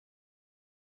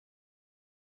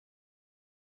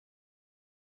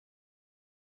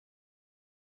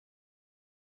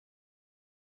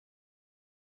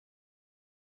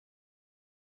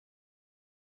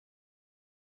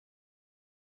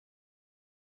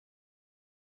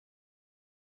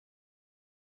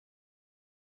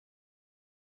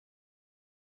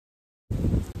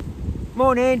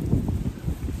Morning,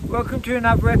 welcome to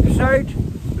another episode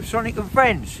of Sonic and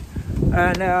Friends,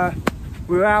 and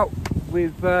we're out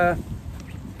with my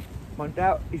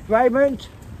dad is Raymond.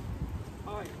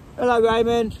 Hi. Hello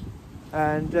Raymond.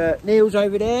 And Neal's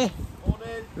over there.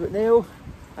 Morning. We've got Neal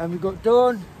and we've got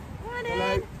Dawn. Morning.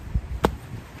 Hello.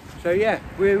 So yeah,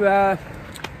 we're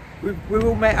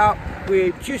all met up.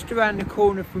 We're just around the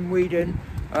corner from Weedon.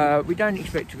 We don't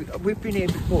expect to. We've been here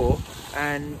before,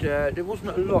 and there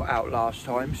wasn't a lot out last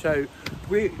time. So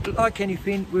we, like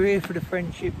anything, we're here for the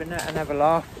friendship and that, and have a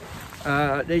laugh.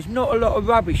 There's not a lot of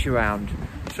rubbish around,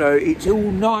 so it's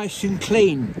all nice and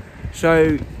clean.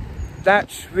 So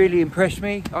that's really impressed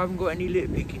me. I haven't got any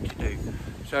litter picking to do.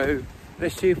 So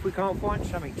let's see if we can't find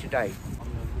something today.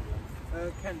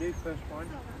 Can do first find.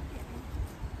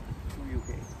 What you'll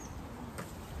get.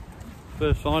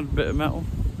 First find, a bit of metal.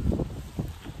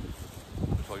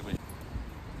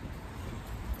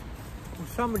 Well,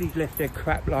 somebody's left their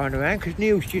crap lying around because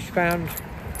Neal's just found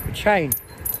a chain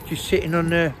just sitting on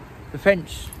the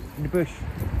fence in the bush.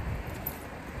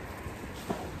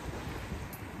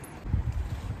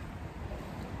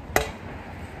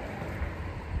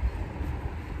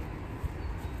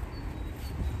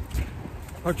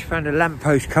 I just found a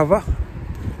lamppost cover.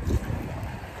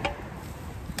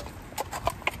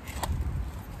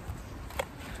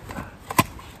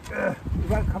 It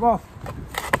won't come off.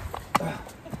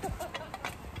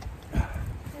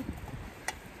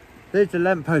 There's the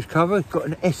lamppost cover. It's got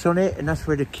an S on it, and that's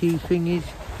where the key thing is.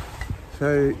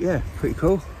 So yeah, pretty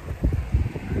cool.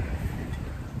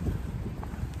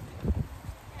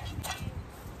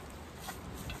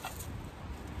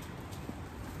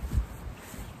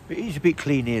 It is a bit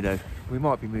clean here though. We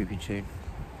might be moving soon.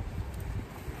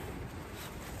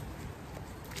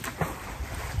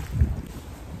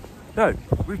 So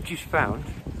we've just found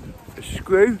a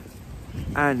screw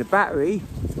and a battery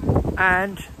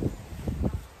and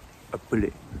a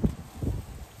bullet.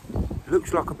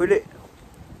 Looks like a bullet.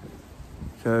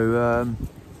 So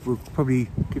we'll probably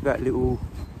give that a little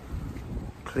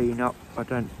clean up. I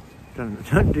don't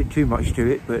do too much to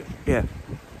it, but yeah,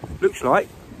 looks like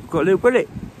we've got a little bullet.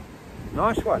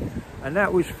 Nice one. And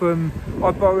that was from,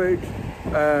 I borrowed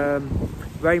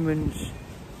Raymond's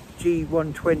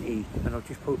G120 and I've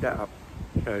just pulled that up.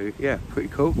 So yeah, pretty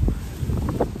cool.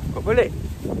 Got a bullet.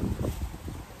 Do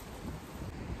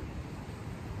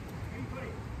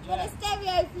you want a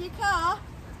stereo for your car?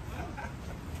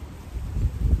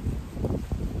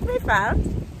 We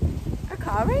found a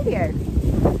car radio.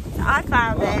 So I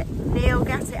found it. Neal,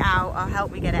 get it out, or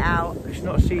help me get it out. It's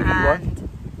not a CD one.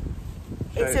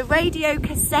 It's a radio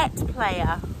cassette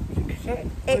player. Is it cassette?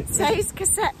 It says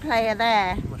cassette player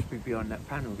there. It must be behind that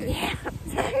panel there. Yeah,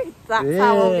 that's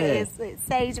how old it is. It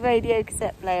says radio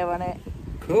cassette player on it.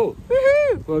 Cool.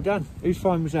 Woohoo! Well done. Whose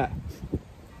phone was that?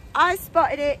 I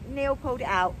spotted it, Neal pulled it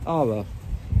out. Oh well.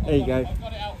 There you go. I've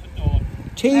got it out for Dawn.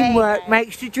 Teamwork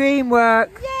makes the dream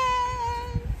work.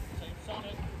 Yay! Team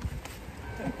Sonic.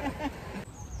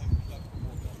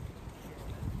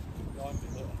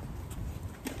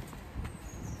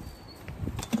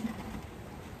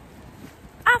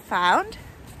 I found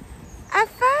a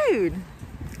phone.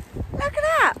 Look at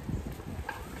that.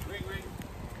 Ring, ring.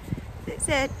 It's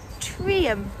a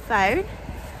Triumph phone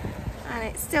and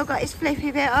it's still got its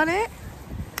flippy bit on it.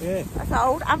 Yeah. That's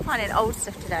old. I'm finding old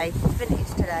stuff today, vintage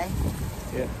today.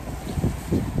 Yeah.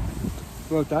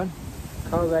 Well done.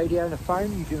 Car radio and a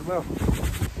phone, you're doing well. I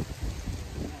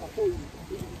thought you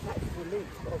attached the link,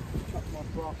 but I've chucked my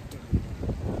brass thing.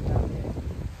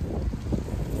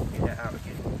 Get that out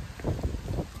again.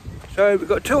 So we've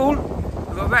got a tool,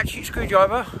 we've got a ratchet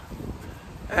screwdriver,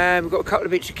 and we've got a couple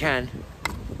of bits of can.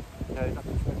 No,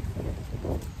 nothing special.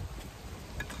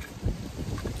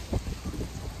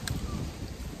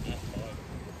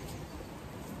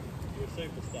 You're a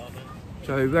superstar, man.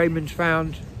 So Raymond's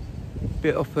found a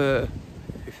bit off a,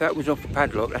 if that was off a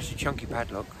padlock, that's a chunky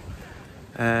padlock,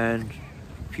 and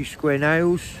a few square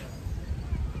nails.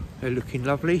 They're looking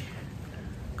lovely.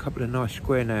 A couple of nice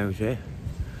square nails there,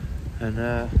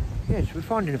 and yeah, so we're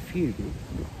finding a few.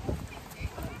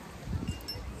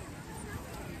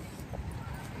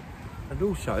 And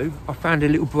also, I found a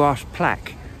little brass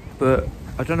plaque, but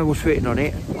I don't know what's written on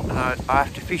it, and I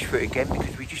have to fish for it again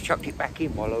because we just chucked it back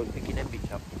in while I was picking them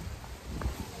bits up.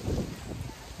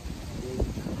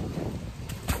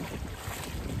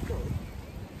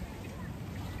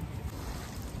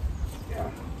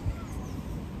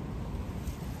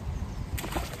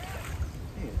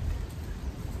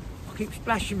 I keep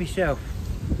splashing myself.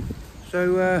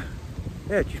 So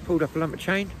yeah, just pulled up a lump of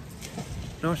chain.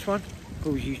 Nice one.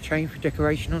 Always use chain for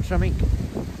decoration on something.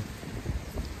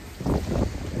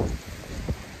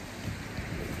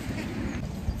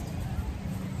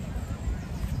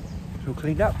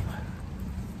 cleaned up.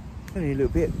 Only a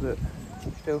little bit, but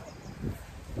still.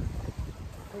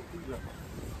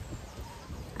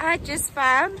 I just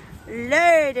found a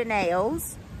load of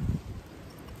nails.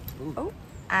 Ooh. Oh,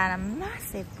 and a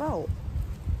massive bolt.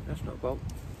 That's not a bolt.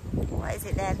 What is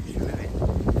it then? It's a rivet.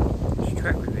 It's a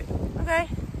track rivet. Okay,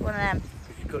 one of them.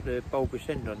 Because it's got the bulbous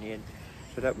end on the end.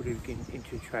 So that would have gone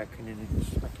into the track and then it's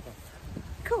smacked off.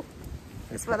 Cool.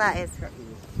 That's what that is. Track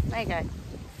rivet. There you go.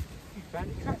 You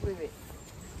found a track rivet.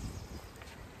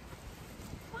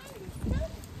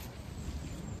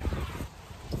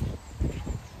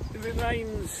 The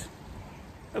remains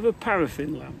of a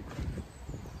paraffin lamp.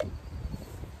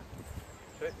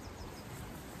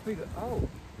 We got, oh,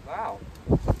 wow.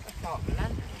 That's part of the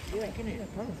lantern, yeah, isn't it? Yeah,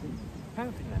 paraffin.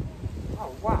 Paraffin lamp.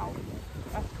 Oh, wow.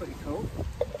 That's pretty cool.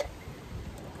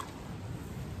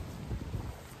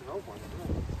 An old one as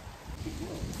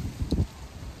well.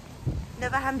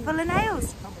 Another handful of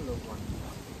nails. Come a little one.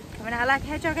 Coming out like a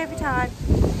hedgehog every time.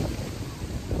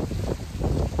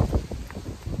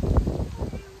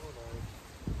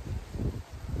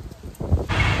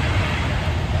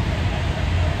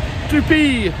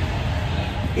 Doopy!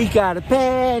 He's got a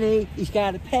penny, he's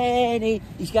got a penny,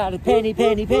 he's got a penny,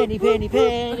 penny, penny, penny,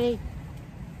 penny.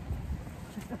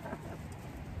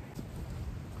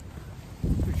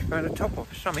 Just found a top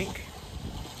off something.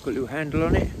 Got a little handle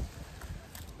on it.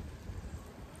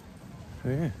 Oh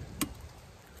yeah.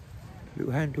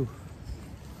 Little handle.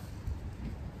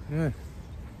 Yeah.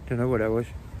 Don't know what that was.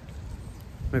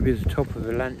 Maybe it's the top of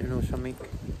a lantern or something.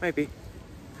 Maybe.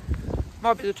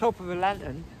 Might be the top of a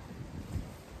lantern.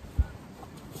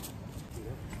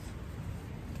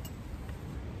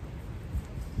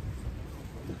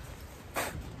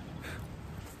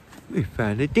 We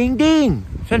found a ding ding.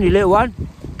 It's only a little one.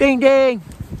 Ding ding.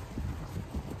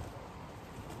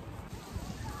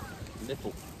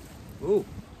 Nipple. Oh.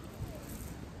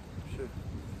 It's a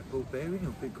ball bearing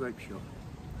or big grape shot?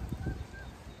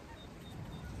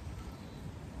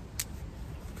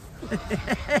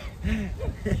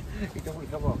 It don't want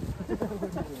to come off.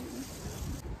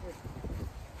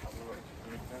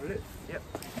 Have a look. Yep.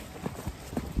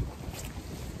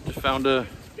 Just found a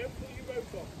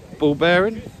ball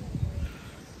bearing.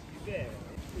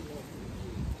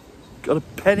 Got a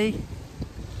penny.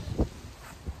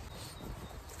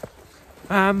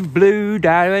 I'm blue,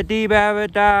 da-da-dee,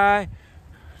 ba-da-die. I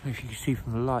don't know if you can see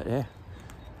from the light there.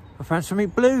 I found something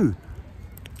blue.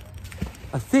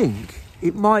 I think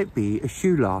it might be a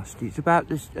shoe last. It's about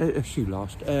this, a shoe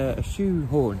last, a shoe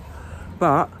horn.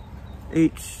 But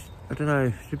it's, I don't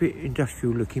know, it's a bit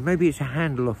industrial looking. Maybe it's a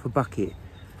handle off a bucket.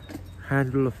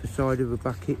 Handle off the side of a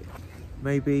bucket.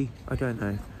 Maybe, I don't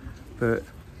know. But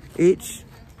it's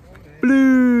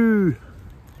blue.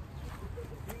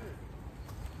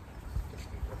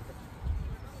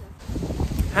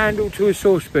 Handle to a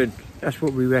saucepan. That's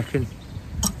what we reckon.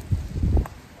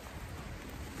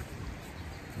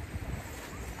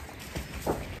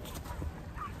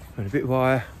 And a bit of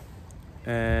wire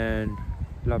and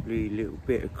lovely little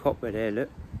bit of copper there,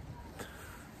 look.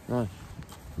 Nice.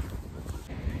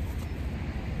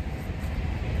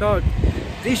 So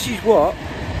this is what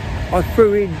I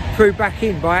threw back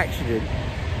in by accident.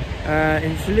 And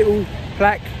it's a little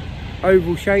plaque,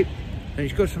 oval shape, and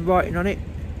it's got some writing on it.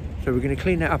 So we're going to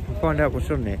clean that up and find out what's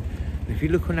on there. And if you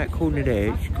look on that corner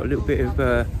there, it's got a little bit of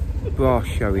brass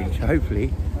showing. So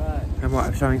hopefully I might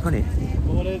have something on it.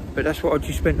 Morning. But that's what I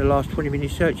just spent the last 20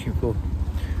 minutes searching for.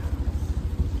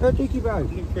 A dicky bow.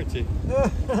 Look pretty.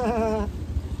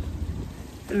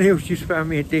 Neil's just found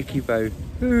me a dicky bow.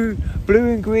 Ooh, blue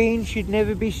and green should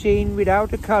never be seen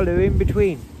without a colour in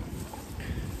between.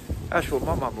 That's what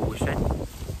my mum always said.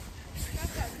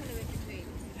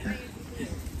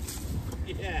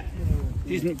 Yeah.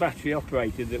 It isn't battery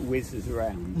operated that whizzes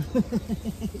around.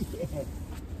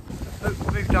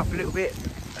 Look, moved up a little bit,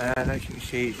 and as you can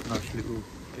see, it's a nice little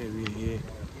area here.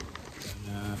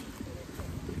 And,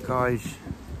 the guys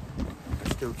are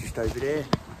still just over there.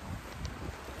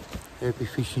 They'll be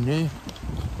fishing there.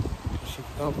 See if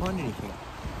we can't find anything.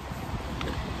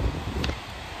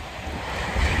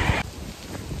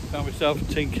 Found myself a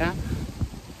tin cap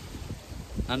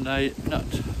and a nut.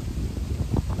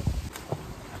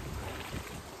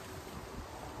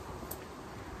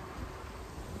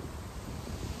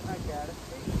 I got a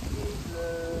fishing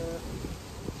lure.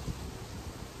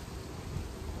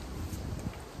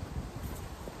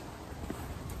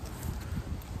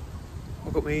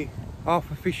 I've got me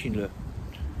half a fishing lure.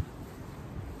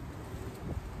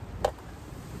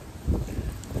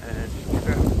 And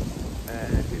sugar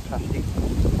and a bit of plastic.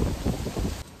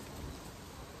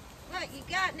 What you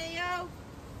got, Neil?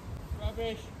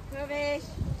 Rubbish. Rubbish.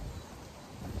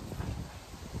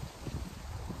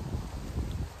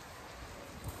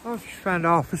 I've just found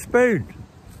half a spoon.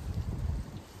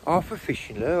 Half a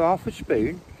fishing lure, half a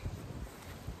spoon.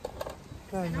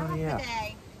 Going on here.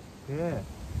 Yeah.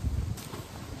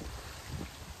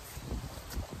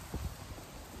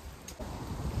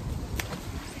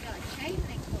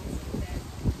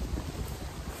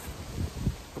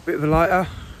 A bit of a lighter.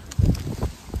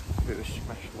 A bit of a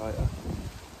smash lighter.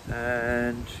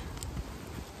 And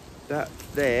that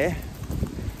there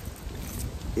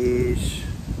is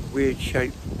a weird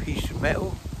shaped piece of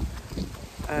metal.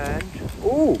 And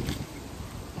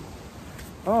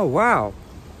oh wow,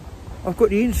 I've got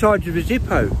the insides of a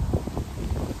Zippo.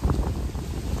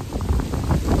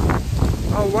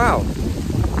 Oh wow,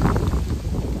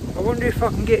 I wonder if I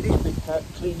can get this bit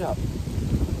cleaned up.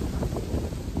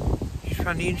 Just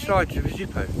found the insides of a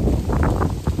Zippo.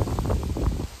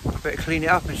 I better clean it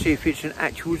up and see if it's an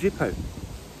actual Zippo.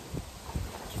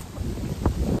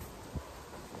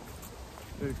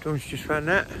 So Don's just found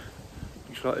that.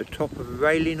 Looks like the top of a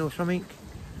railing or something.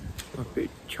 A bit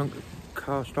of chunk of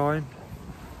cast iron.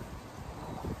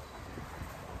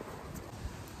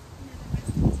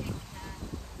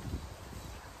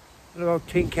 Little old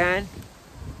tin can.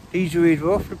 These are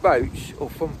either off the boats or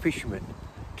from fishermen.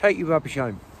 Take your rubbish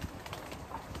home.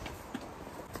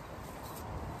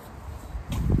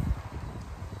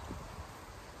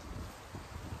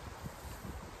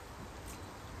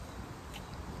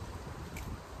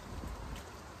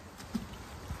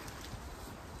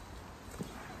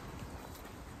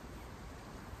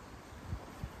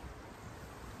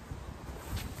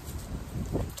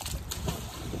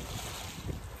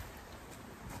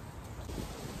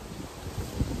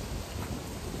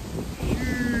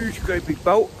 Great big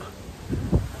bolt.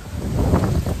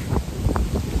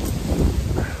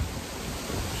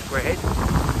 Square head.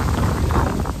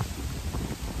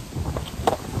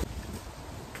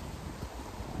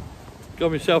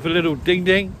 Got myself a little ding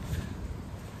ding.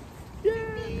 Yeah.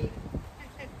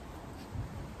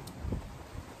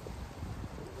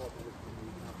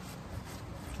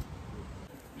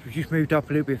 So we just moved up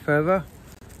a little bit further.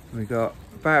 We got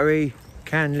battery,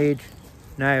 can lid,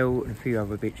 nail and a few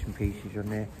other bits and pieces on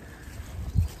there.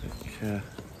 But,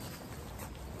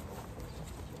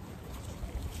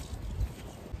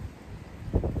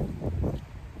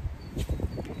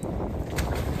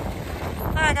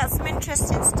 I got some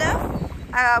interesting stuff.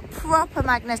 I got proper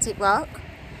magnetic rock.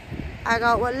 I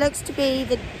got what looks to be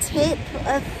the tip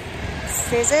of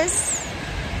scissors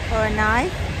or a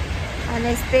knife, and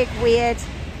this big weird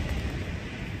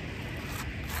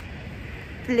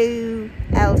blue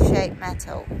L-shaped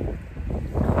metal.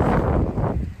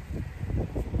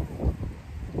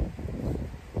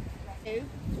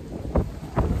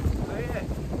 oh yeah,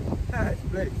 that's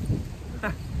blue.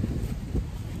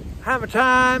 Hammer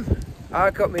time!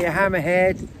 I got me a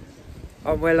hammerhead.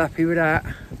 I'm well happy with that.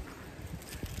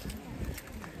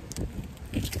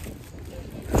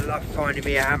 I love finding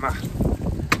me a hammer.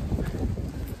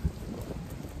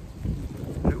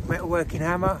 Little metalworking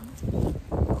hammer.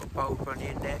 Got a bolt on the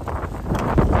end there.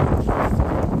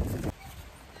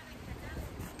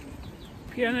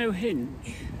 Piano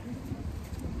hinge.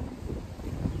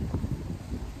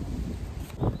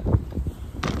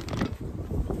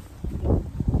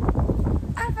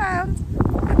 I found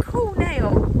a cool nail.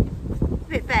 A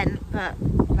bit bent, but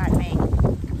like me.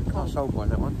 I sold one,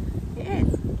 that one. It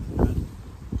is.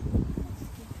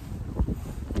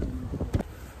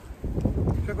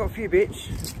 So I've got a few bits.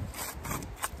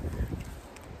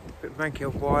 Bit of manky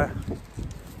old wire.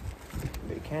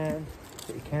 Bit of can,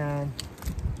 bit of can,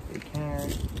 bit of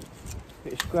can,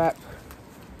 bit of scrap.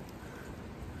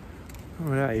 I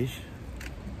don't know what that is.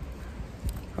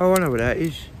 Oh, I know what that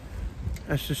is.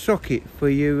 That's the socket for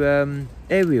your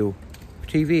aerial,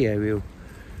 TV aerial.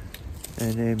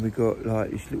 And then we got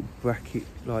like this little bracket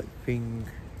like thing,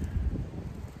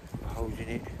 holes in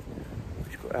it.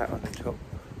 It's got that on the top.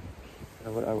 I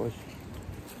don't know what that was.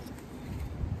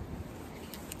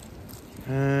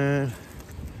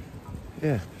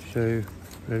 Yeah, so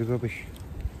load of rubbish.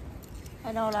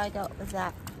 And all I got was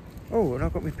that. Oh, and I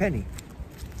got my penny.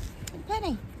 A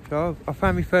penny. So I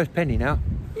found my first penny now.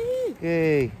 Ooh.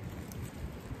 Yay.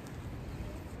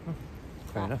 Oh,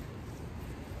 fair enough.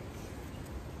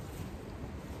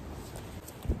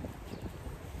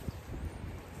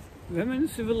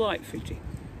 Remnants of a light fitting.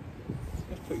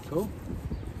 That's pretty cool.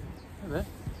 Hey man.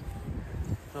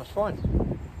 Nice find.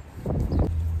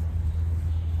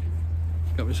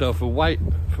 Got myself a weight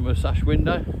from a sash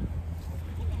window,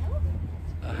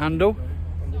 a handle,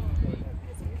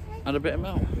 and a bit of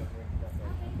metal.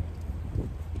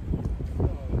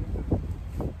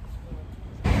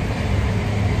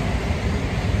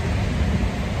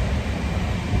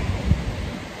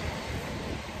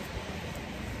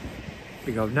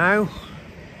 Big old nail.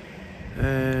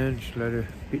 And just a load of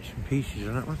bits and pieces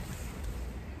on that one.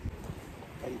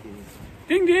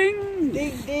 Ding ding!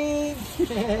 Ding ding!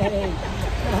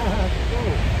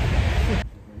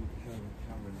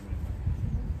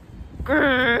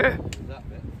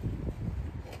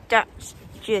 That's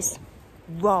just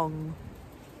wrong.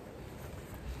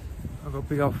 I've got a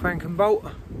big old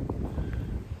Frankenbolt.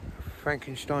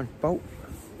 Frankenstein bolt.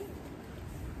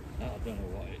 I don't know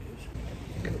what it is.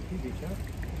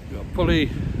 Got a pulley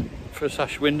for a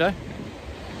sash window.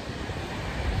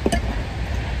 A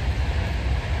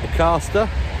caster.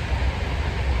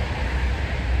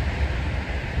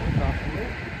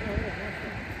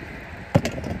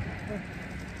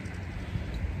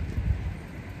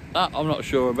 That I'm not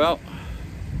sure about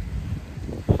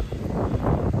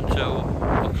until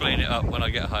I clean it up when I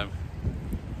get home.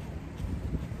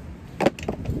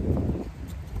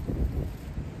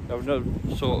 Have no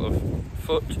sort of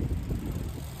foot.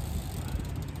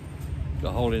 Got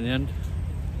a hole in the end.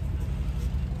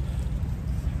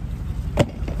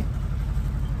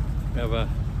 We have a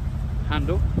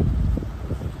handle.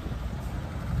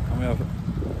 And we have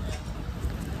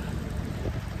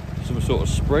some sort of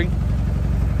spring.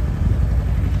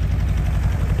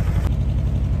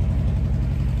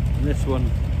 And this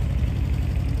one,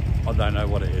 I don't know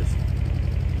what it is.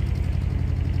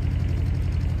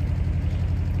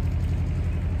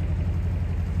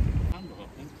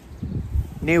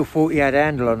 Neil thought he had a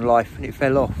handle on life and it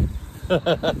fell off.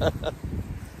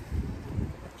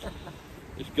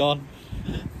 It's gone.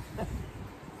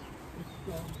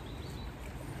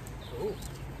 You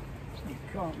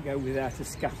can't go without a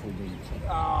scaffolding.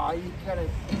 Ah, you kind of...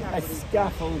 A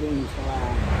scaffolding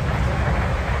plan.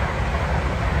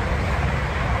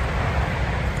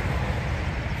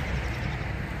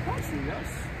 Actually,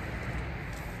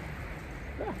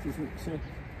 that isn't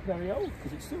very old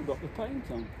because it's still got the paint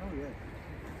on. Oh yeah.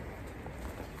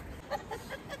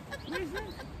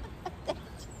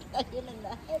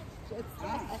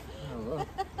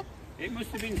 It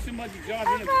must have been somebody I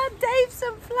driving. found Dave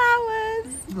some flowers.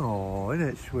 Oh, isn't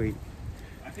it sweet?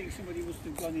 I think somebody must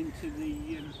have gone into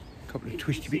the. A couple of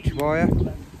twisty bits of wire.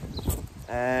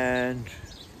 And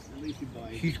a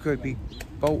huge great big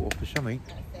bolt off or something.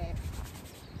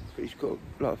 But it's got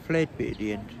like a flared bit at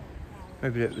the end.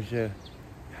 Maybe that was a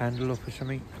handle off or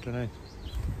something, I don't know.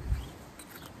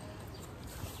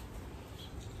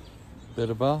 Bit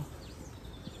of bar.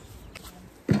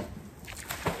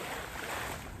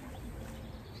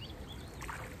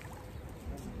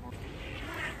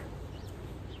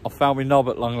 I found my knob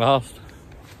at long last.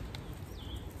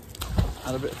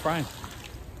 And a bit of frame.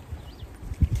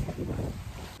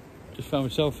 Just found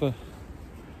myself a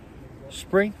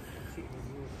spring.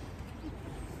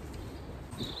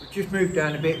 We've just moved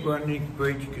down a bit, we're underneath the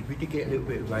bridge because we did get a little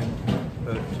bit of rain.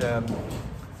 But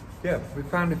yeah, we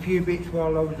found a few bits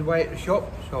while I was away at the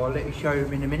shop, so I'll let you show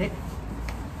them in a minute.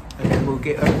 And then we'll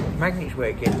get magnets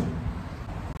working.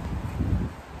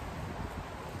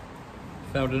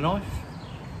 Found a knife.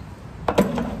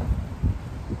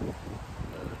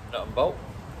 Nut and bolt.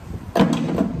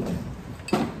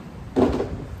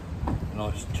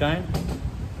 Nice chain.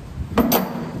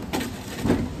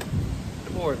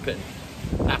 More a pin.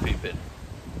 Happy pin.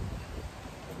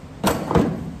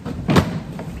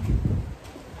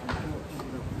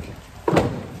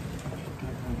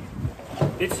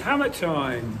 It's hammer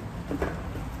time.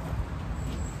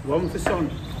 One for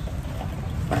Son.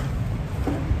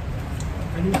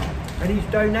 And he's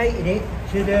donating it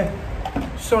to the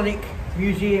Sonic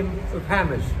Museum of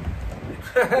Hammers.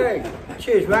 Hey,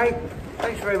 cheers, Ray.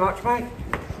 Thanks very much, mate.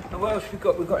 And what else we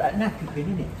got? We've got that nappy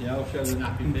pin, innit? Yeah, I'll show the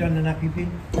nappy pin. You've done the nappy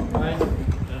pin? Right.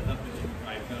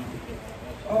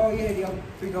 Oh yeah, the old,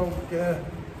 big old, Yeah.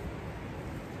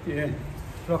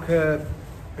 it's like a,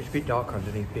 it's a bit dark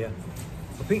underneath here.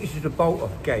 I think this is the bolt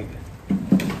off gate. Oh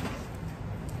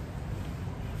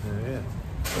yeah,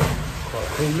 quite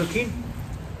cool looking.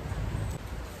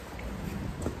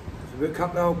 There's a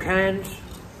couple of old cans.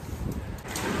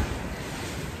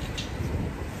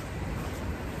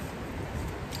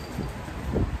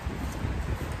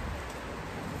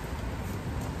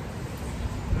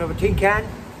 Another tin can.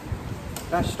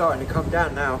 That's starting to come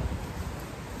down now.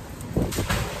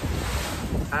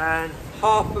 And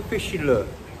half a fishing lure.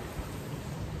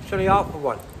 It's only half of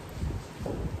one. Is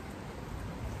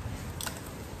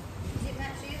it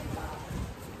actually a bar?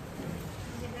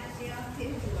 Is it actually our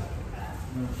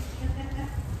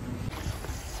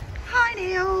Hi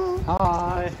Neil.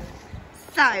 Hi.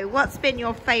 So, what's been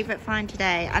your favourite find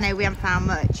today? I know we haven't found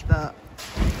much, but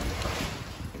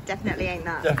it definitely ain't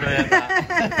that. Definitely ain't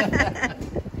that.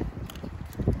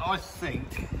 I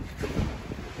think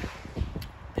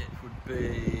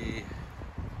be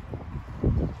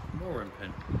mooring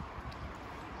pin.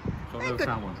 So I've never good.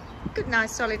 found one. Good,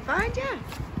 nice, solid find, yeah.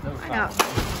 Never Why found not?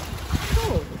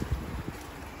 one.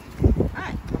 Cool.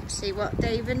 Right, let's see what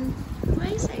Dave and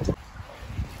Ray say.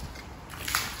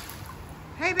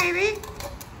 Hey, baby.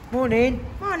 Morning.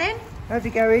 Morning. How's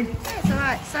it going? Yeah, it's all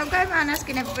right. So I'm going around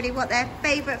asking everybody what their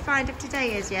favourite find of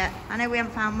today is yet. I know we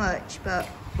haven't found much, but...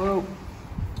 Well,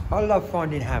 I love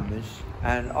finding hammers,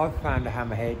 and I've found a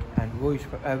hammerhead, and Ray's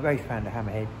found a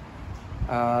hammerhead.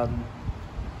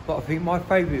 But I think my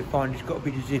favourite find has got to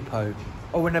be the Zippo.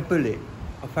 Oh, and a bullet.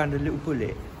 I found a little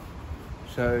bullet.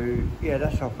 So, yeah,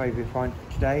 that's our favourite find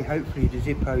for today. Hopefully the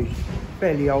Zippo's a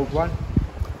fairly old one.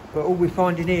 But all we're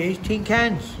finding here is tin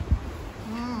cans.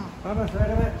 I must have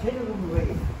had about 10 of them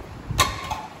already.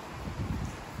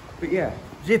 But yeah,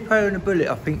 Zippo and a bullet,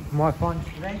 I think, for my finds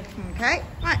today. Okay,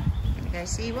 right. Gonna go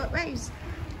see what Ray's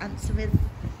answer with.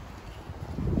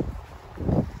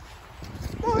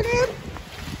 Morning.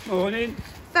 Morning.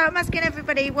 So I'm asking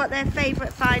everybody what their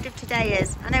favourite find of today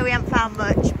is. I know we haven't found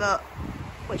much, but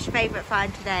what's your favourite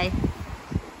find today?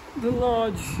 The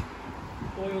large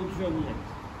oil drum lid.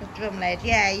 The drum lid.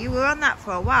 Yeah, you were on that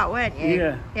for a while, weren't you?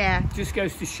 Yeah. Yeah. Just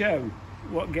goes to show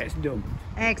what gets done.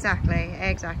 Exactly,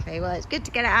 exactly. Well, it's good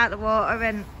to get it out of the water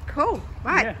and cool.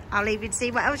 Right, Yeah. I'll leave you to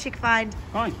see what else you can find.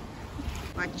 Fine.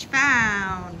 What you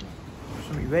found?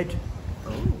 Something red.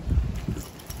 Ooh.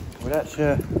 Well, that's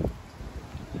I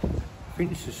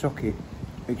think it's a socket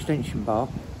extension bar.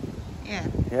 Yeah.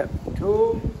 Yep.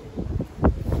 Tool.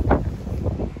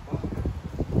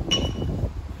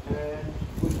 And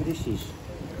what this is.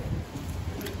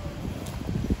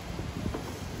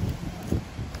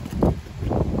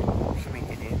 Something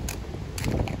in here.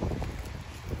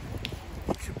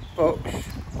 It's a box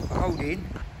for holding.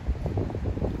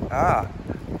 Ah,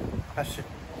 that's a...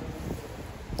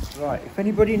 Right, if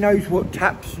anybody knows what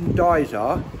taps and dies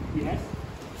are, Yes.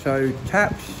 so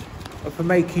taps are for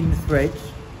making the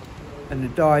threads and the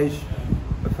dies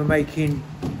are for making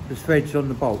the threads on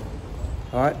the bolt.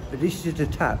 Alright, but this is the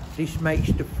tap. This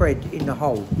makes the thread in the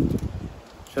hole.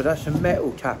 So that's a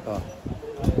metal tapper.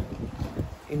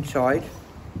 Inside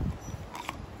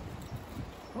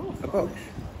a box.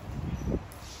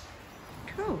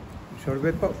 Cool. Inside a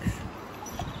red box.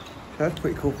 So that's a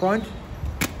pretty cool find.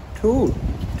 Tool.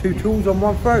 2 tools on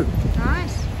one throw.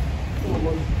 Nice.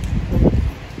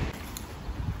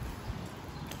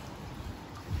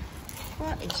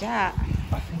 What is that?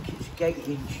 I think it's a gate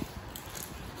hinge.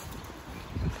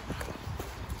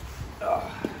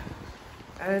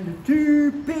 And a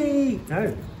 2p.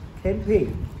 No,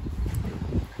 10p.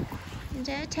 Is it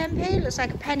a 10p? Looks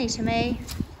like a penny to me.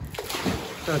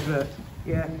 So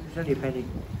yeah, it's only a penny.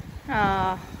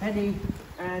 Ah, Penny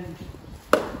and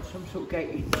some sort of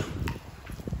gate hinge.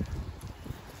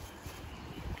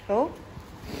 cool.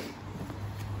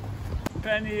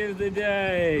 Penny of the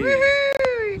day.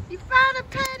 Woohoo! You found a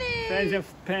penny! There's a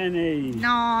penny.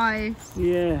 Nice.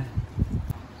 Yeah.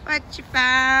 What you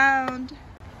found?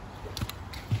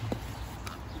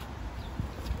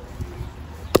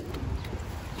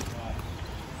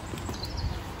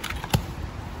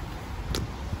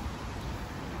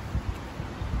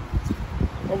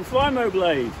 On Flymo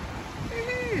blade.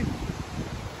 Woohoo!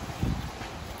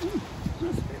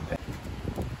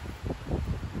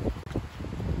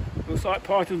 Looks like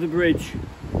part of the bridge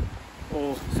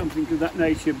or something of that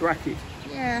nature, bracket.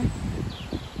 Yeah.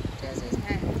 It does, isn't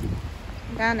it?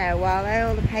 Down there a while though,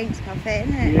 all the paint's off it,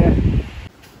 isn't it? Yeah.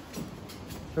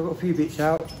 So I've got a few bits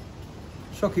out.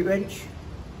 Socket wrench.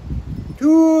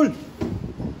 Tool.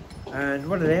 And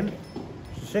one of them.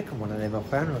 It's the second one of them I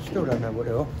found. I still don't know what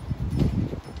they are.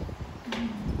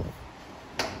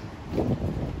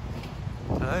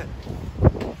 No.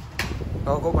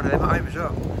 Oh, I've got one of them at home as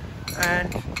well.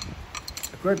 And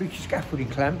a great big scaffolding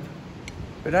clamp.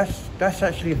 But that's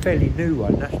actually a fairly new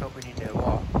one. That's not been in there a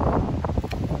while.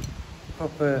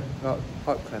 Proper like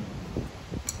pipe clamp.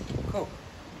 Cool.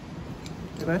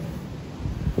 Hey man.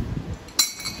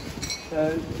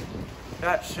 So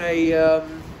that's a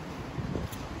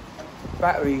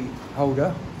battery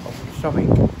holder of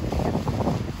something.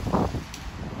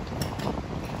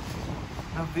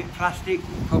 Another bit of plastic,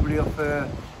 probably off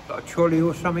like a trolley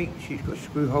or something. She's got a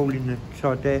screw hole in the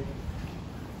side there.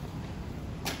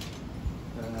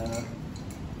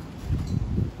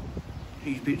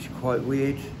 These bits are quite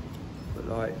weird, but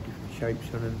like different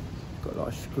shapes on them. Got like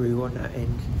a screw on that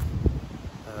end.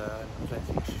 I don't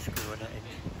think it's a screw on that end.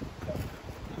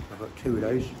 I've got 2 of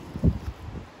those.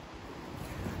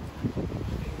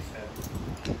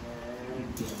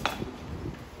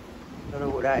 Don't know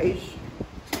what that is.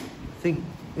 I think,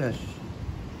 yes.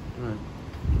 No.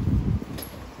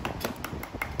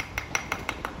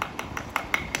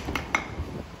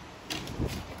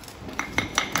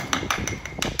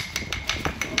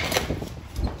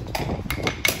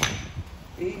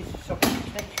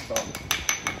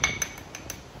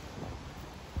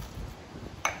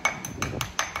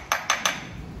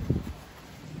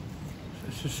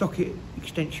 socket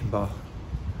extension bar.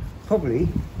 Probably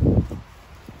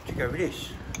to go with this.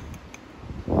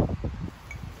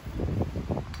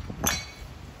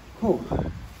 Cool.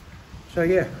 So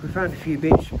yeah, we found a few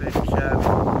bits, but I think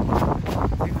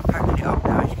we're packing it up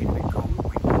now. It's getting a bit cold and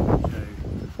windy,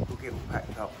 so we'll get all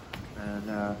packed up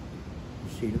and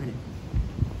see you in a minute.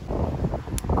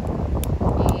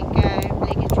 There you go,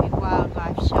 obligatory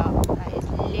wildlife shop that is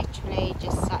literally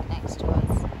just sat next to us.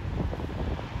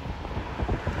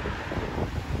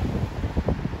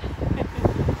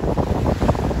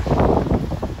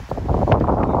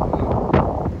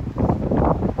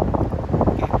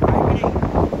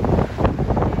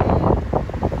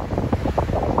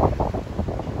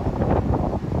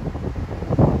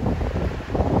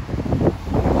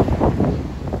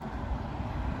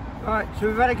 Right, so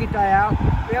we've had a good day out.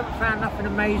 We haven't found nothing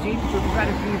amazing, but we've had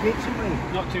a few bits, haven't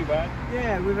we? Not too bad.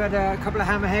 Yeah, we've had a couple of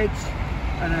hammerheads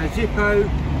and a zippo,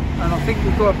 and I think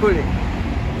we've got a bullet.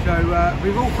 So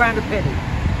we've all found a penny.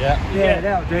 Yeah,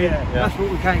 that'll do. Yeah. That's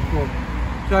what we came for.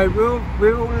 So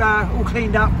we're all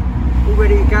cleaned up, all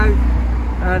ready to go.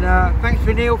 And thanks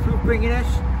for Neil for bringing us,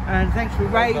 and thanks for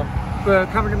Ray for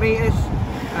coming to meet us.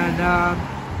 And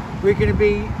we're going to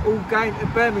be all going to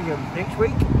Birmingham next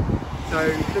week. So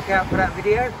look out for that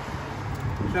video.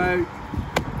 So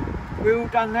we're all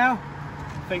done now.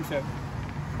 I think so.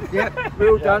 Yep, we're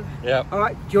all done. Yep. All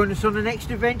right, join us on the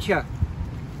next adventure.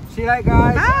 See you later,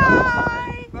 guys.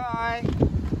 Bye! Bye.